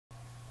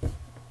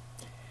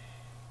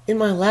In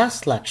my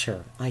last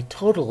lecture, I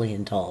totally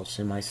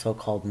indulged in my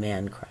so-called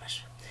man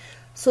crush.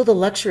 So the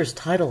lecture's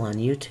title on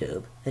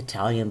YouTube,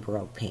 Italian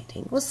Baroque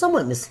Painting, was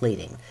somewhat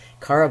misleading.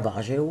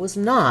 Caravaggio was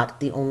not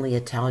the only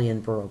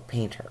Italian Baroque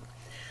painter.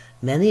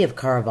 Many of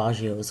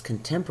Caravaggio's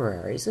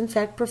contemporaries, in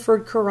fact,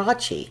 preferred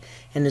Carracci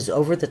and his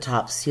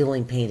over-the-top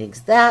ceiling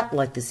paintings that,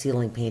 like the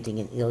ceiling painting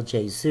in Il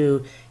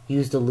Gesù,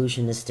 used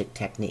illusionistic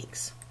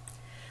techniques.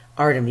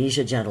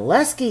 Artemisia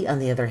Gentileschi, on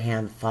the other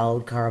hand,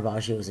 followed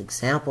Caravaggio's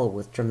example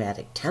with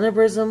dramatic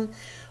tenebrism,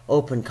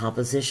 open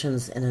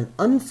compositions, and an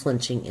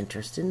unflinching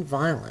interest in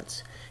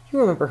violence. You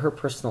remember her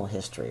personal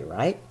history,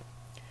 right?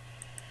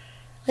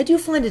 I do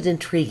find it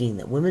intriguing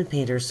that women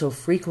painters so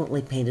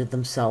frequently painted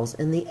themselves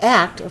in the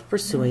act of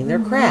pursuing their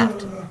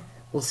craft.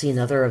 We'll see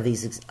another of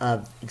these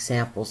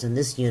examples in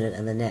this unit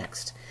and the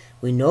next.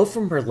 We know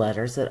from her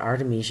letters that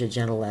Artemisia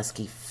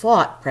Gentileschi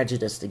fought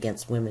prejudice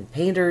against women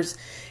painters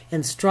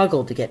and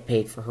struggled to get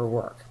paid for her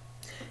work.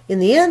 In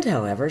the end,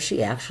 however,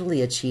 she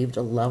actually achieved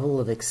a level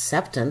of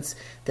acceptance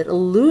that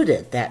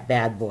eluded that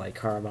bad boy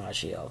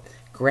Caravaggio.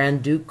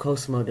 Grand Duke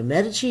Cosimo de'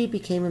 Medici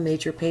became a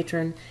major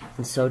patron,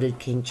 and so did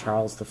King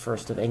Charles I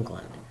of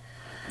England.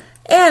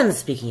 And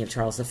speaking of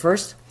Charles I,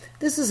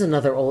 this is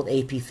another old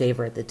AP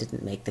favorite that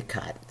didn't make the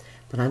cut,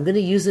 but I'm going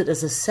to use it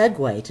as a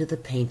segue to the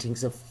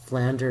paintings of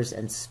Flanders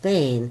and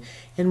Spain,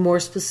 and more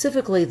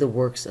specifically the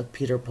works of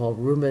Peter Paul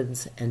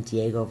Rubens and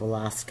Diego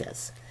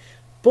Velázquez.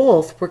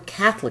 Both were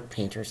Catholic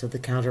painters of the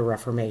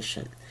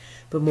Counter-Reformation,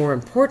 but more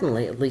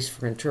importantly, at least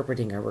for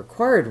interpreting our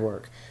required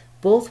work,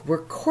 both were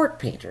court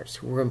painters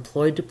who were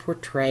employed to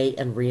portray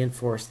and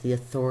reinforce the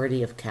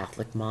authority of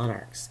Catholic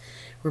monarchs.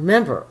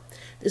 Remember,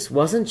 this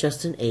wasn't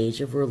just an age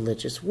of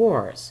religious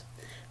wars.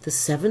 The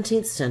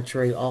 17th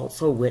century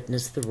also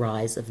witnessed the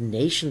rise of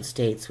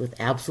nation-states with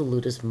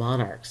absolutist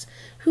monarchs,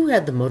 who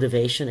had the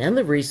motivation and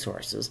the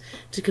resources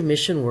to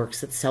commission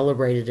works that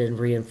celebrated and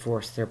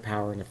reinforced their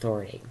power and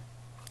authority.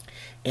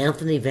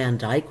 Anthony van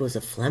Dyck was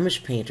a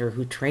Flemish painter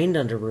who trained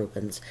under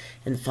Rubens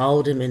and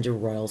followed him into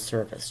royal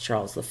service.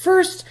 Charles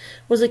I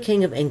was a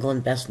king of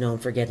England best known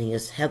for getting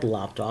his head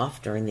lopped off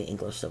during the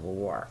English Civil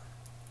War.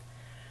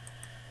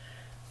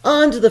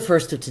 On to the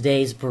first of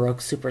today's Baroque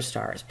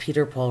superstars,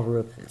 Peter Paul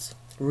Rubens.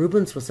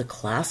 Rubens was a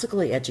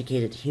classically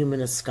educated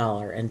humanist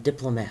scholar and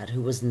diplomat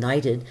who was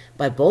knighted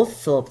by both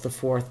Philip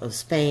IV of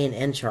Spain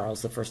and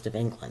Charles I of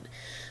England.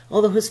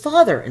 Although his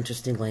father,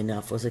 interestingly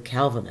enough, was a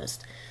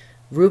Calvinist,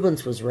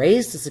 Rubens was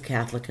raised as a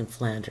Catholic in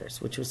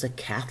Flanders, which was a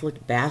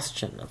Catholic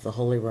bastion of the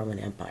Holy Roman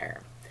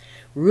Empire.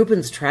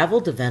 Rubens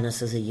traveled to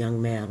Venice as a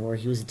young man, where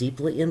he was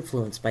deeply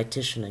influenced by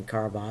Titian and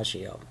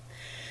Caravaggio.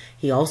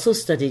 He also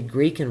studied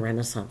Greek and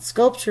Renaissance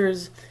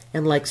sculptures,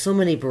 and like so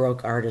many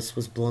Baroque artists,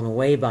 was blown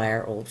away by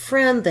our old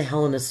friend, the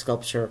Hellenist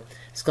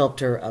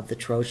sculptor of the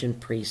Trojan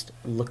priest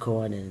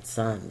Laocoon and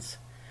Sons.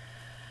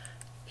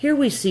 Here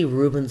we see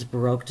Rubens'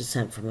 Baroque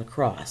Descent from the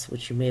Cross,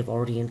 which you may have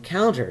already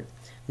encountered,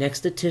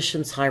 next to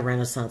Titian's High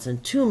Renaissance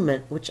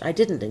Entombment, which I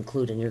didn't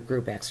include in your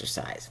group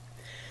exercise.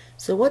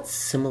 So what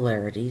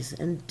similarities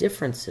and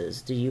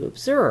differences do you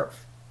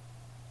observe?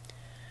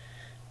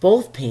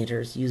 Both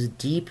painters use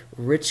deep,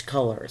 rich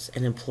colors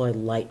and employ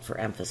light for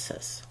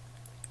emphasis.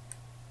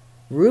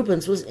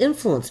 Rubens was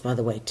influenced by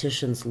the way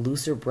Titian's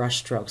looser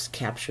brushstrokes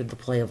captured the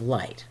play of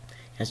light,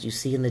 as you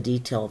see in the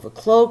detail of a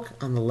cloak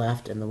on the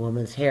left and the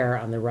woman's hair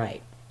on the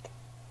right.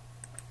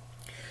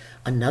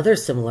 Another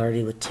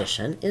similarity with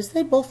Titian is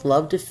they both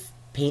loved to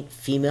paint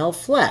female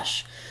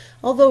flesh,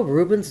 although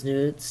Rubens'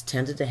 nudes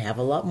tended to have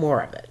a lot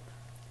more of it.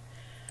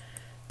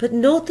 But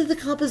note that the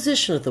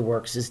composition of the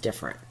works is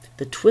different.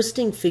 The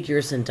twisting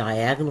figures and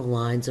diagonal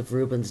lines of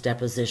Rubens'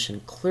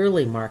 deposition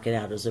clearly mark it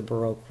out as a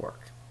Baroque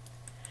work.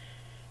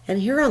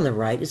 And here on the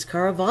right is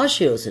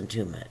Caravaggio's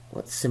Entombment.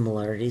 What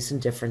similarities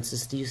and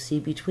differences do you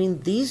see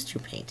between these two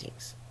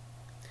paintings?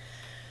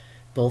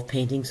 Both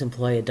paintings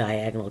employ a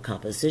diagonal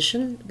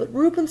composition, but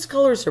Rubens'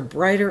 colors are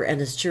brighter and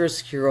his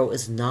chiaroscuro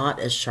is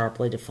not as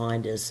sharply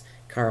defined as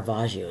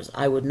Caravaggio's.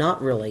 I would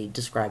not really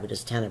describe it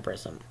as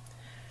tenebrism.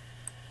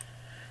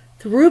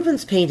 The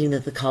Rubens painting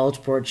that the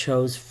College Board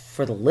chose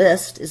for the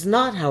list is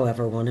not,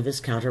 however, one of his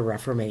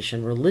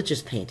Counter-Reformation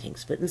religious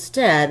paintings, but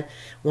instead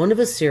one of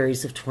a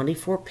series of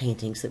 24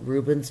 paintings that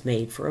Rubens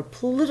made for a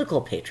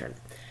political patron,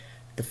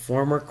 the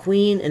former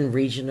Queen and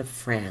Regent of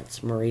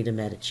France, Marie de'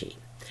 Medici.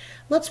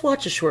 Let's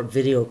watch a short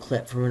video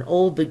clip from an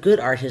old but good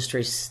art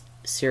history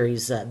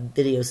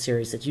video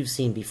series that you've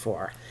seen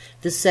before.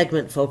 This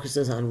segment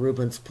focuses on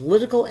Rubens'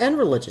 political and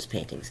religious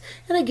paintings,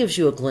 and it gives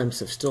you a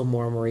glimpse of still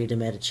more Marie de'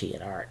 Medici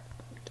in art.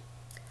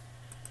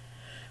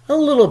 A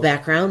little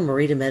background,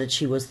 Marie de'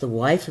 Medici was the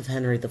wife of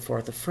Henry IV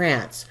of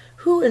France,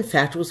 who in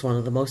fact was one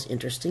of the most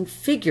interesting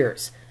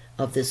figures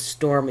of this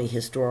stormy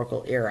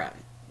historical era.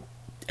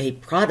 A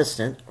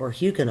Protestant, or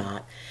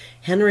Huguenot,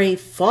 Henry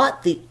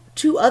fought the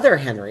two other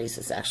Henrys,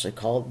 it's actually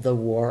called the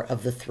War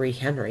of the Three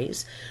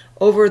Henrys,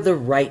 over the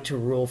right to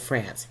rule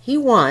France. He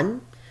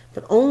won,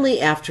 but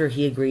only after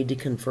he agreed to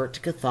convert to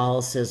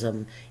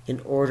Catholicism in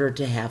order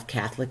to have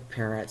Catholic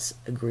parents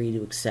agree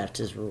to accept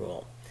his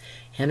rule.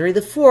 Henry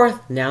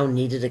IV now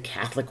needed a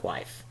Catholic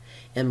wife,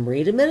 and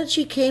Marie de'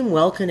 Medici came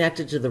well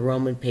connected to the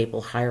Roman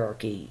papal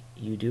hierarchy.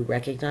 You do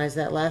recognize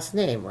that last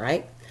name,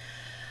 right?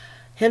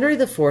 Henry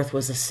IV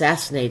was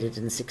assassinated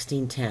in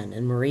 1610,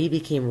 and Marie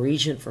became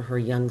regent for her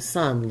young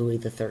son, Louis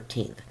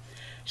XIII.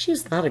 She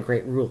was not a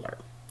great ruler.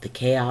 The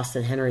chaos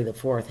that Henry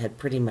IV had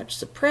pretty much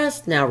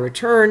suppressed now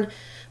returned,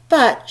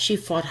 but she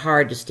fought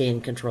hard to stay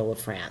in control of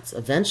France.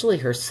 Eventually,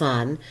 her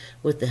son,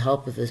 with the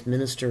help of his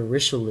minister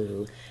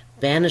Richelieu,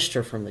 banished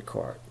her from the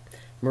court.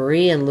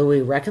 Marie and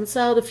Louis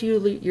reconciled a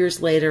few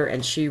years later,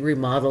 and she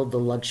remodeled the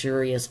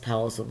luxurious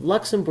Palace of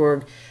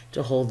Luxembourg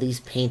to hold these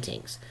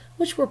paintings,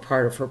 which were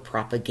part of her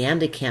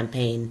propaganda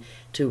campaign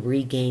to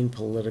regain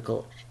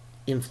political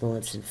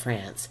influence in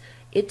France.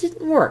 It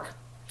didn't work.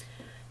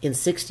 In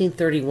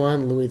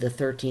 1631, Louis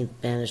XIII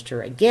banished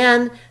her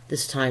again,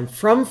 this time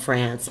from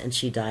France, and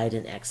she died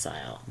in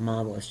exile.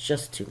 Mom was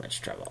just too much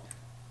trouble.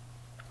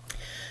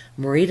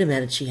 Marie de'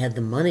 Medici had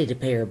the money to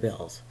pay her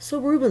bills, so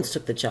Rubens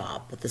took the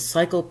job, but the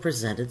cycle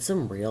presented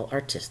some real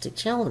artistic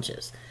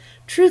challenges.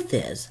 Truth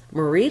is,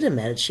 Marie de'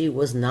 Medici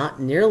was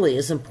not nearly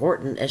as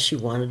important as she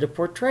wanted to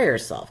portray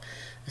herself,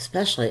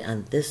 especially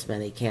on this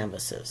many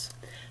canvases.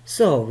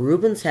 So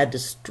Rubens had to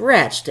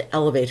stretch to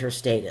elevate her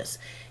status,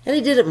 and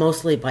he did it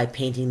mostly by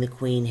painting the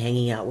queen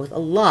hanging out with a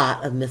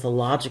lot of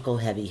mythological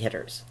heavy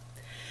hitters.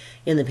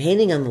 In the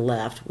painting on the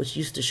left, which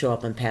used to show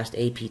up on past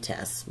AP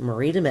tests,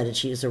 Marie de'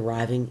 Medici is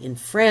arriving in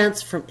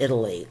France from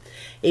Italy.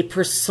 A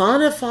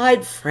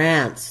personified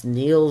France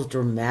kneels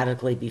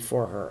dramatically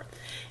before her.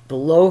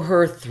 Below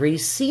her, 3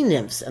 sea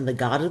nymphs and the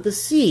god of the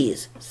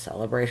seas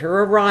celebrate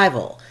her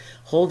arrival,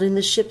 holding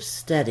the ship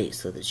steady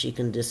so that she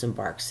can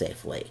disembark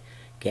safely.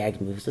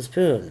 Gag me with a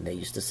spoon, they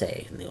used to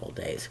say in the old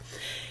days.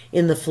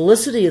 In the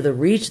felicity of the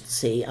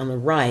Regency on the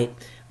right,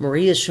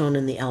 Marie is shown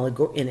in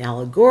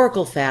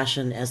allegorical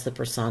fashion as the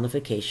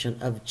personification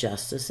of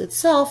justice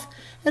itself,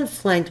 and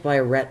flanked by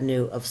a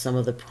retinue of some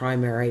of the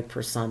primary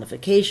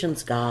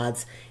personifications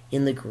gods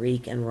in the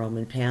Greek and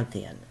Roman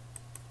pantheon.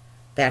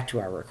 Back to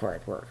our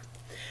required work.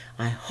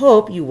 I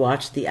hope you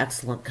watched the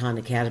excellent Khan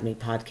Academy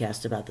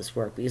podcast about this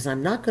work, because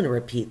I'm not going to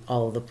repeat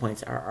all of the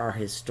points our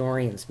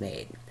historians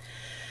made.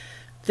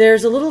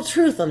 There's a little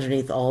truth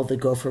underneath all the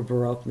Gopher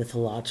Baroque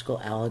mythological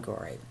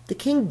allegory. The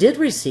king did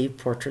receive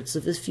portraits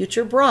of his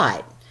future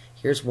bride.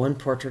 Here's one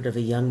portrait of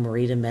a young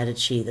Marie de'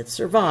 Medici that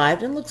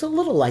survived and looks a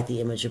little like the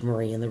image of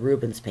Marie in the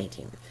Rubens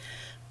painting.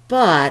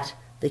 But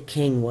the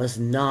king was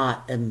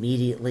not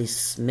immediately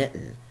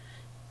smitten.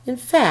 In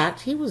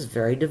fact, he was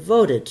very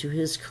devoted to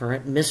his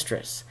current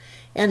mistress,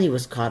 and he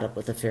was caught up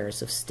with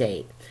affairs of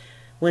state.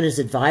 When his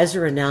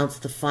advisor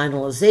announced the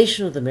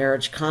finalization of the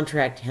marriage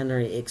contract,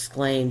 Henry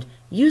exclaimed,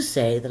 "You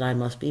say that I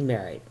must be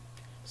married,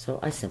 so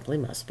I simply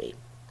must be."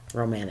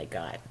 Romantic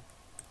guy.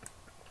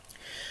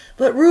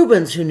 But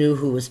Rubens, who knew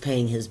who was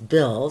paying his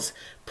bills,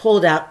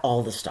 pulled out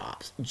all the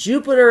stops.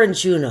 Jupiter and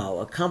Juno,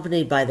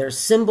 accompanied by their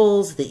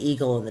symbols, the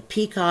eagle and the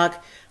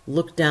peacock,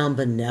 looked down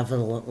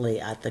benevolently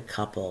at the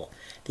couple.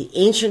 The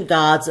ancient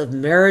gods of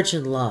marriage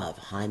and love,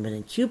 Hymen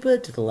and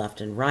Cupid to the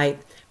left and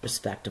right,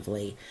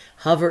 respectively,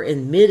 hover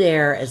in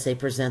midair as they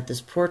present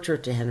this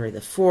portrait to Henry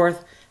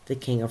IV, the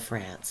King of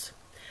France.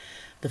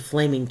 The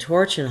flaming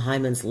torch in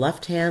Hymen's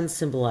left hand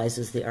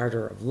symbolizes the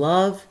ardor of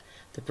love.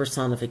 The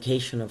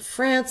personification of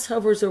France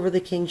hovers over the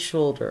king's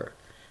shoulder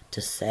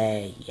to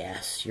say,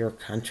 yes, your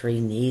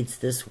country needs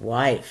this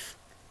wife.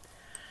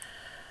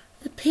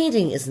 The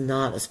painting is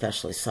not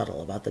especially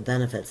subtle about the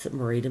benefits that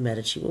Marie de'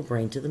 Medici will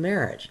bring to the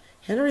marriage.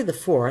 Henry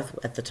IV,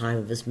 at the time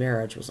of his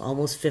marriage, was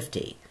almost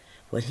 50.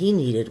 What he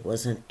needed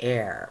was an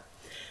heir.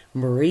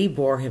 Marie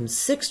bore him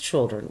 6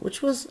 children,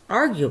 which was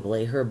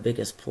arguably her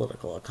biggest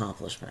political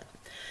accomplishment.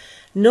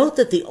 Note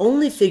that the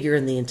only figure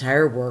in the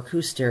entire work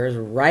who stares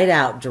right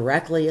out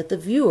directly at the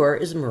viewer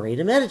is Marie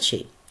de'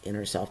 Medici in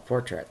her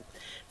self-portrait.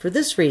 For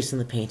this reason,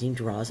 the painting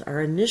draws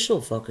our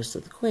initial focus to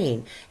the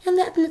queen, and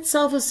that in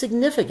itself is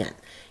significant.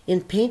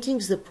 In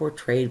paintings that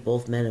portrayed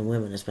both men and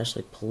women,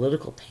 especially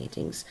political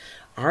paintings,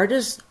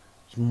 artists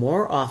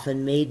more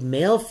often made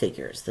male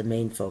figures the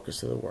main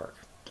focus of the work.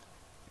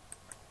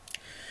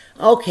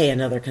 Okay,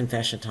 another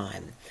confession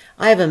time.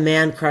 I have a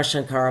man crush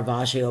on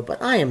Caravaggio,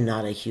 but I am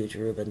not a huge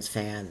Rubens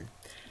fan.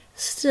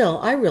 Still,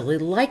 I really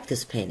like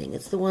this painting.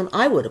 It's the one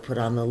I would have put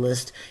on the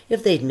list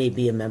if they'd made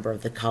me a member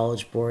of the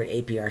College Board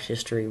AP Art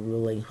History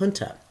ruling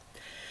junta.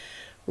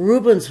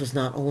 Rubens was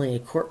not only a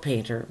court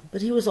painter,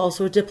 but he was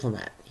also a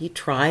diplomat. He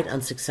tried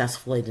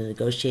unsuccessfully to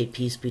negotiate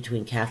peace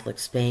between Catholic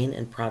Spain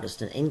and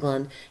Protestant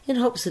England in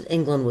hopes that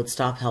England would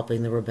stop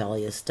helping the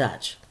rebellious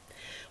Dutch.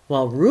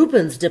 While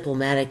Rubens'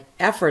 diplomatic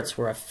efforts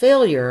were a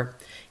failure,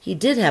 he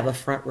did have a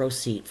front row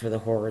seat for the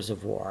horrors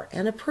of war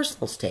and a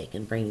personal stake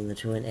in bringing them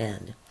to an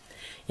end.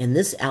 In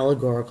this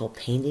allegorical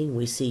painting,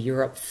 we see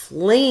Europe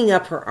flinging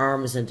up her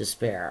arms in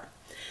despair.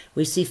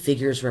 We see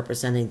figures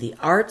representing the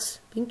arts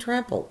being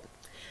trampled.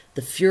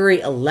 The Fury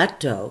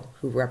Electo,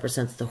 who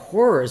represents the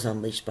horrors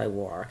unleashed by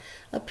war,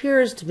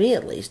 appears, to me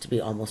at least, to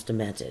be almost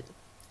demented.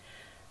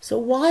 So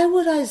why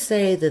would I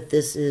say that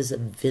this is a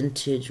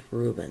vintage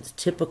Rubens,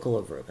 typical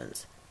of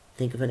Rubens?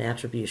 Think of an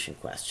attribution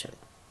question.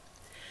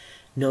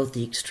 Note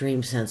the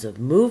extreme sense of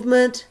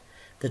movement,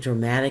 the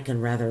dramatic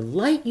and rather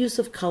light use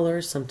of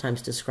color,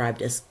 sometimes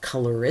described as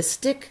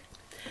coloristic,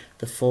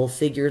 the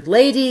full-figured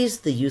ladies,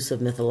 the use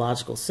of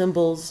mythological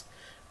symbols.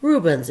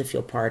 Rubens, if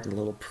you'll pardon a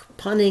little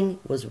punning,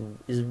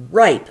 is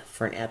ripe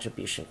for an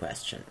attribution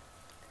question.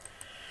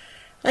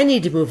 I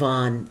need to move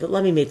on, but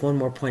let me make one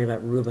more point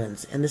about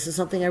Rubens, and this is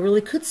something I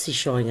really could see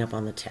showing up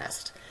on the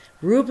test.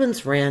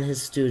 Rubens ran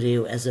his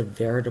studio as a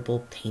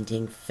veritable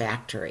painting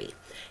factory.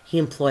 He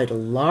employed a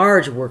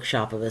large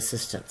workshop of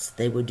assistants.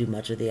 They would do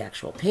much of the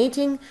actual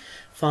painting,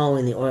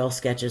 following the oil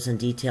sketches and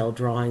detailed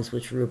drawings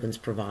which Rubens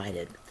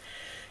provided.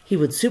 He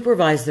would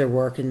supervise their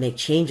work and make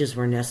changes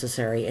where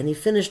necessary, and he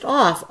finished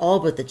off all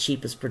but the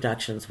cheapest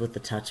productions with the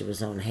touch of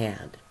his own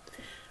hand.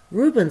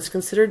 Rubens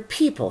considered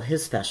people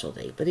his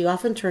specialty, but he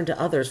often turned to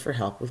others for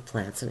help with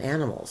plants and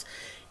animals.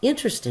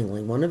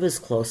 Interestingly, one of his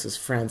closest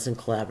friends and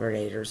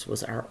collaborators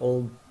was our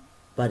old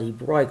buddy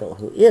Bruegel,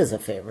 who is a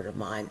favorite of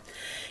mine.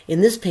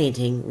 In this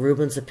painting,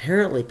 Rubens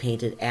apparently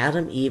painted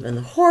Adam, Eve, and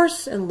the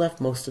horse and left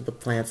most of the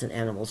plants and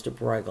animals to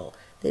Bruegel.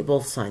 They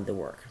both signed the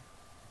work.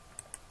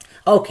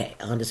 Okay,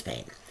 on to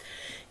Spain.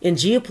 In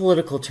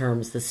geopolitical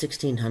terms, the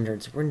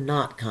 1600s were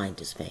not kind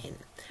to Spain.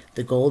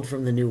 The gold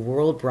from the New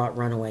World brought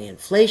runaway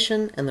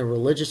inflation, and the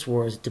religious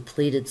wars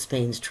depleted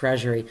Spain's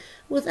treasury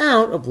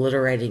without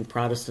obliterating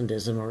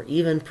Protestantism or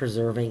even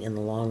preserving, in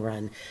the long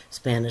run,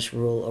 Spanish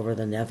rule over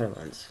the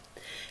Netherlands.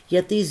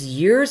 Yet these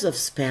years of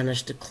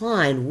Spanish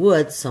decline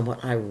would,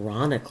 somewhat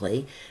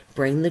ironically,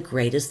 bring the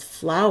greatest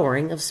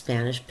flowering of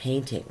Spanish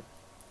painting.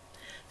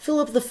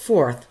 Philip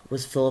IV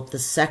was Philip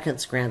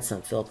II's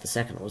grandson. Philip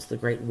II was the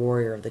great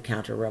warrior of the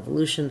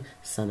Counter-Revolution,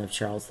 son of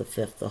Charles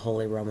V, the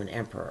Holy Roman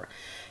Emperor.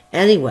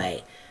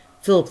 Anyway,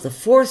 Philip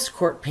IV's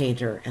court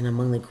painter, and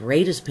among the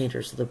greatest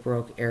painters of the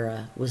Baroque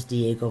era, was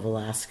Diego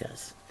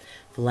Velázquez.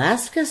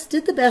 Velázquez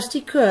did the best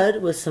he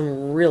could with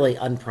some really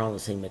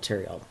unpromising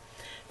material.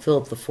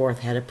 Philip IV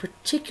had a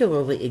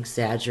particularly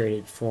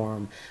exaggerated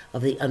form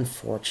of the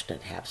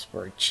unfortunate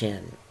Habsburg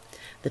chin.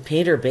 The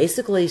painter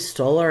basically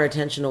stole our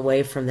attention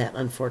away from that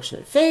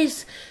unfortunate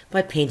face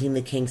by painting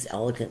the king's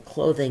elegant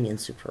clothing in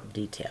superb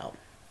detail.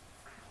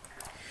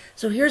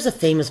 So here's a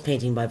famous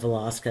painting by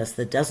Velázquez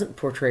that doesn't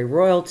portray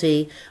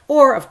royalty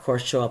or, of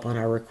course, show up on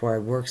our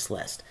required works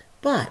list.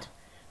 But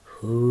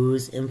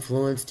whose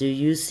influence do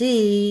you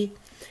see?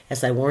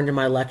 As I warned in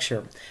my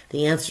lecture,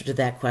 the answer to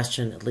that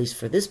question, at least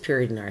for this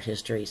period in art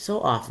history, so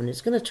often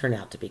is going to turn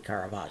out to be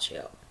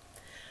Caravaggio.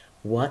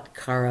 What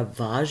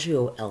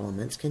Caravaggio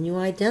elements can you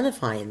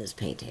identify in this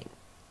painting?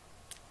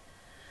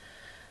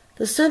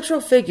 The central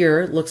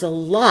figure looks a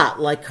lot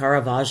like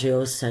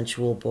Caravaggio's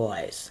sensual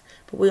boys,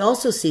 but we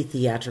also see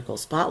theatrical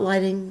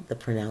spotlighting, the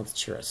pronounced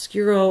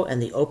chiaroscuro,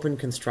 and the open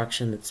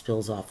construction that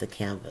spills off the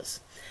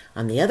canvas.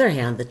 On the other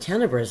hand, the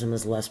tenebrism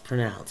is less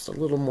pronounced, a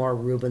little more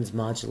Rubens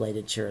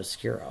modulated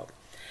chiaroscuro.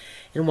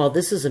 And while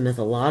this is a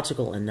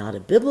mythological and not a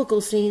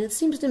biblical scene, it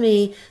seems to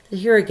me that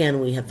here again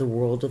we have the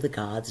world of the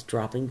gods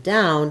dropping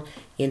down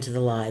into the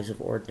lives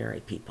of ordinary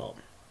people.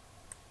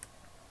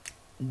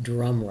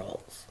 Drum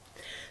rolls.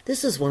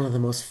 This is one of the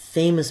most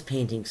famous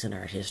paintings in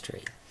art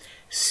history.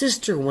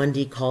 Sister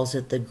Wendy calls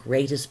it the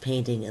greatest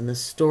painting in the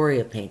story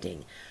of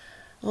painting,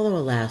 although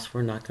alas,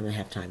 we're not going to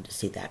have time to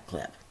see that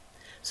clip.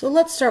 So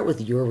let's start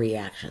with your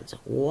reactions.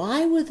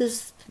 Why was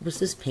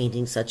this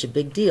painting such a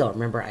big deal?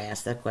 Remember, I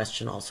asked that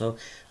question also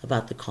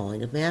about the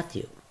calling of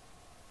Matthew.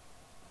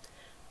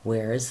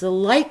 Where is the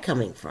light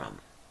coming from?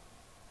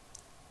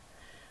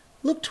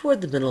 Look toward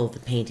the middle of the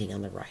painting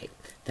on the right.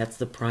 That's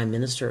the Prime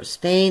Minister of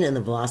Spain and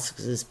the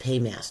Velázquez's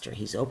paymaster.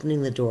 He's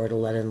opening the door to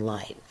let in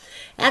light.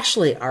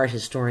 Actually, art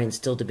historians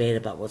still debate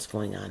about what's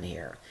going on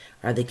here.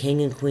 Are the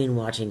king and queen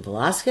watching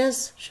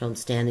Velázquez, shown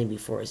standing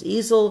before his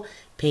easel,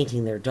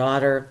 painting their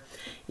daughter?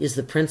 Is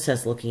the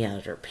princess looking out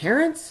at her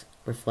parents,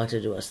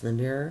 reflected to us in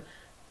the mirror,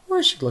 or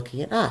is she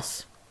looking at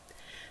us?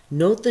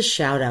 Note the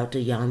shout-out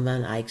to Jan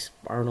van Eyck's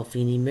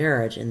Arnolfini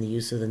marriage in the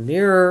use of the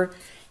mirror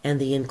and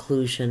the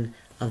inclusion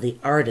of the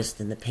artist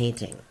in the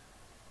painting.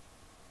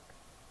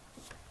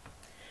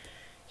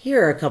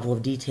 Here are a couple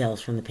of details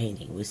from the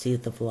painting. We see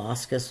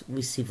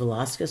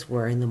Velázquez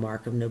wearing the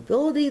mark of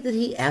nobility that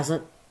he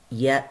hasn't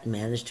yet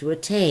managed to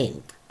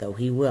attain, though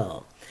he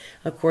will.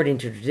 According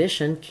to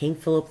tradition, King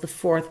Philip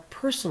IV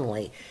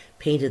personally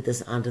painted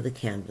this onto the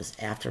canvas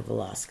after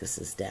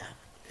Velázquez's death.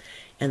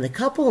 And the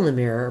couple in the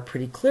mirror are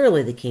pretty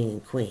clearly the king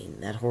and queen.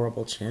 That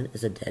horrible chin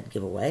is a dead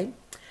giveaway.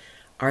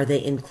 Are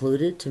they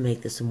included to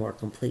make this a more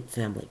complete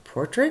family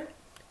portrait?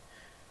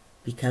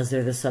 Because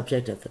they're the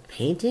subject of the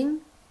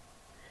painting?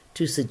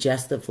 To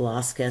suggest that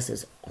Velázquez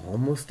is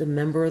almost a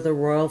member of the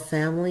royal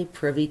family,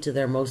 privy to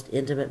their most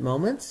intimate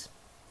moments?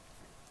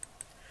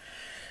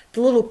 The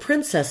little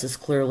princess is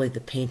clearly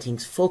the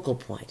painting's focal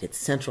point, its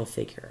central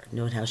figure.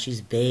 Note how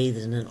she's bathed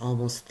in an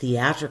almost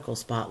theatrical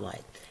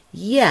spotlight.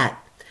 Yet,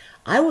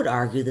 I would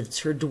argue that it's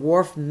her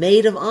dwarf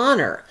maid of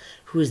honor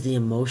who is the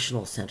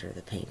emotional center of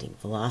the painting.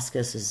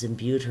 Velázquez has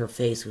imbued her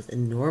face with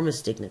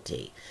enormous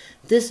dignity.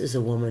 This is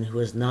a woman who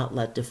has not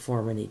let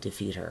deformity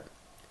defeat her.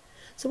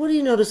 So what do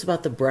you notice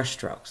about the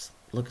brushstrokes?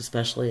 Look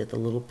especially at the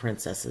little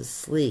princess's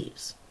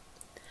sleeves.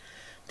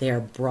 They are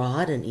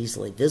broad and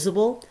easily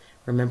visible.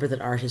 Remember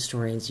that art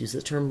historians use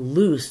the term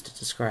loose to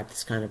describe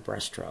this kind of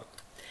brushstroke.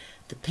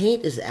 The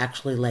paint is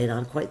actually laid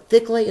on quite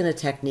thickly in a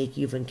technique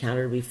you've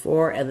encountered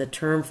before, and the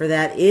term for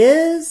that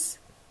is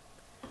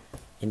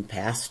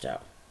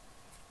impasto.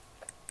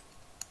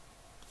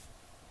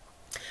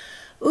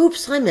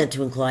 Oops, I meant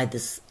to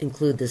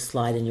include this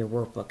slide in your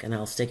workbook, and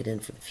I'll stick it in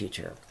for the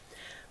future.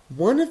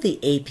 One of the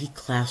AP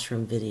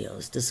classroom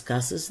videos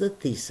discusses the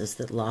thesis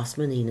that Las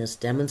Meninas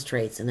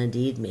demonstrates, and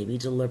indeed maybe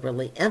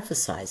deliberately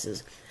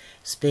emphasizes,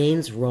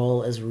 Spain's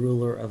role as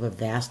ruler of a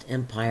vast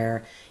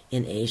empire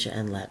in Asia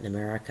and Latin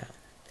America.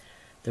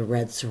 The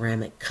red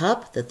ceramic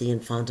cup that the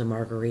Infanta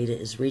Margarita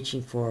is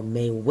reaching for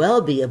may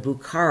well be a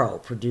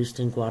bucaro produced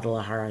in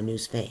Guadalajara, New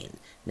Spain,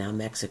 now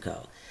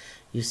Mexico.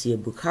 You see a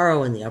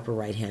bucaro in the upper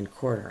right-hand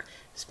corner.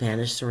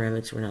 Spanish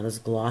ceramics were not as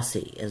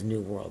glossy as New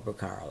World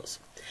bucaros.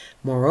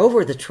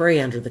 Moreover, the tray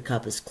under the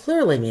cup is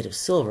clearly made of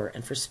silver,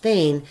 and for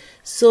Spain,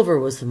 silver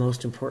was the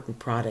most important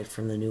product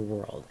from the New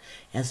World.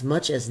 As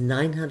much as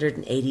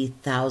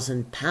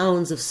 980,000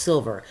 pounds of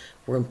silver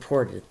were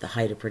imported at the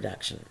height of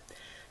production.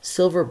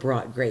 Silver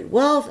brought great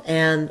wealth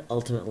and,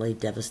 ultimately,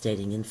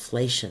 devastating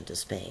inflation to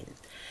Spain.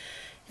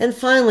 And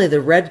finally,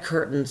 the red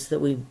curtains that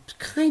we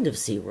kind of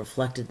see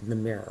reflected in the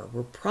mirror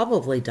were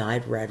probably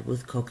dyed red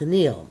with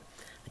cochineal,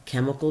 a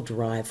chemical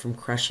derived from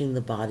crushing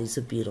the bodies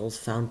of beetles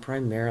found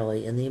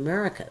primarily in the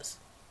Americas.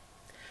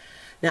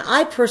 Now,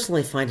 I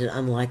personally find it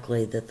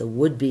unlikely that the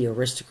would-be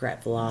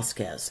aristocrat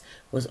Velázquez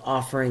was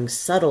offering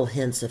subtle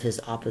hints of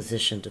his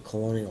opposition to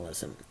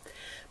colonialism.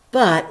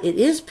 But it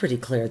is pretty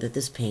clear that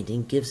this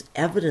painting gives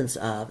evidence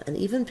of, and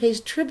even pays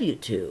tribute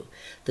to,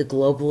 the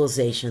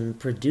globalization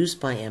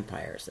produced by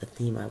empires, a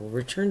theme I will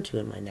return to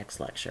in my next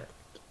lecture.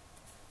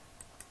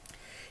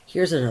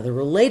 Here's another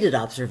related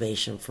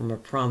observation from a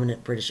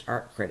prominent British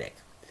art critic.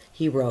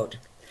 He wrote,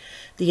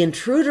 "The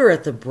intruder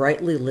at the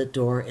brightly lit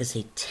door is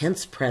a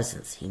tense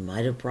presence. He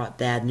might have brought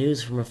bad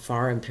news from a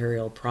far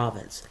imperial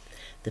province.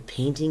 The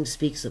painting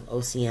speaks of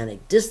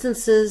oceanic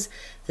distances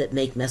that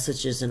make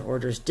messages and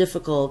orders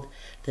difficult,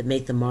 that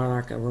make the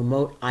monarch a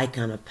remote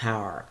icon of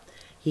power."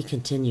 He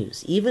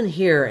continues, "Even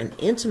here, in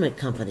intimate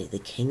company, the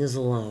king is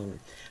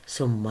alone.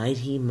 So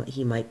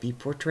he might be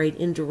portrayed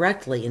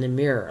indirectly in a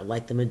mirror,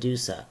 like the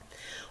Medusa.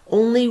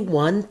 Only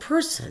one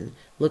person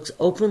looks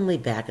openly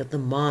back at the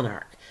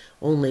monarch.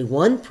 Only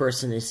one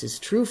person is his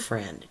true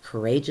friend,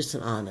 courageous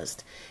and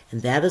honest,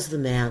 and that is the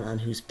man on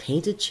whose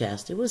painted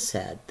chest, it was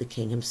said, the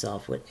king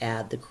himself would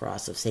add the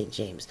cross of St.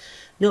 James."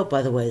 Note,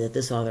 by the way, that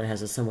this author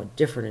has a somewhat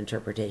different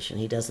interpretation.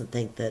 He doesn't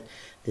think that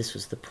this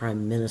was the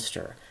prime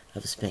minister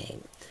of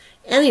Spain.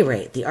 At any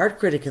rate, the art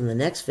critic in the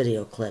next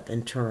video clip,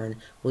 in turn,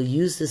 will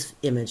use this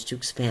image to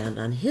expand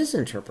on his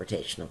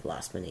interpretation of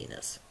Las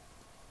Meninas.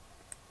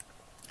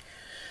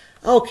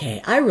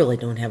 Okay, I really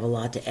don't have a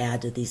lot to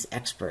add to these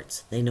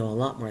experts. They know a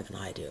lot more than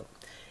I do.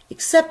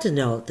 Except to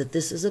note that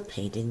this is a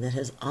painting that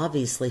has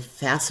obviously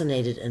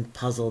fascinated and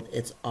puzzled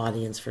its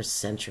audience for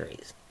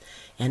centuries.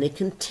 And it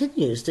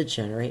continues to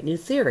generate new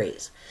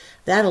theories.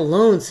 That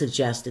alone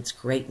suggests its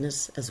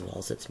greatness as well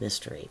as its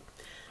mystery.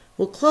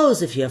 We'll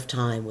close, if you have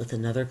time, with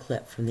another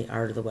clip from the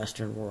Art of the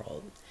Western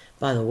World.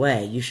 By the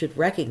way, you should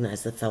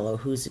recognize the fellow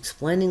who's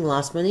explaining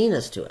Las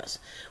Meninas to us,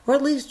 or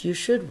at least you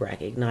should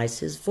recognize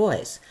his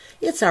voice.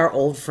 It's our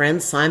old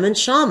friend Simon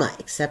Schama,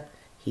 except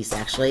he's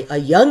actually a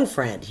young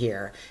friend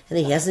here, and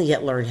he hasn't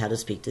yet learned how to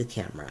speak to the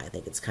camera. I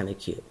think it's kind of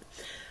cute.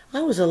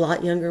 I was a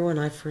lot younger when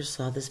I first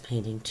saw this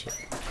painting, too.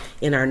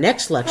 In our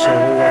next lecture,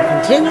 we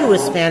will continue with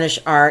Spanish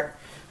art,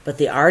 but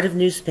the art of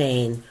New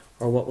Spain,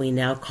 or what we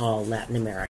now call Latin America.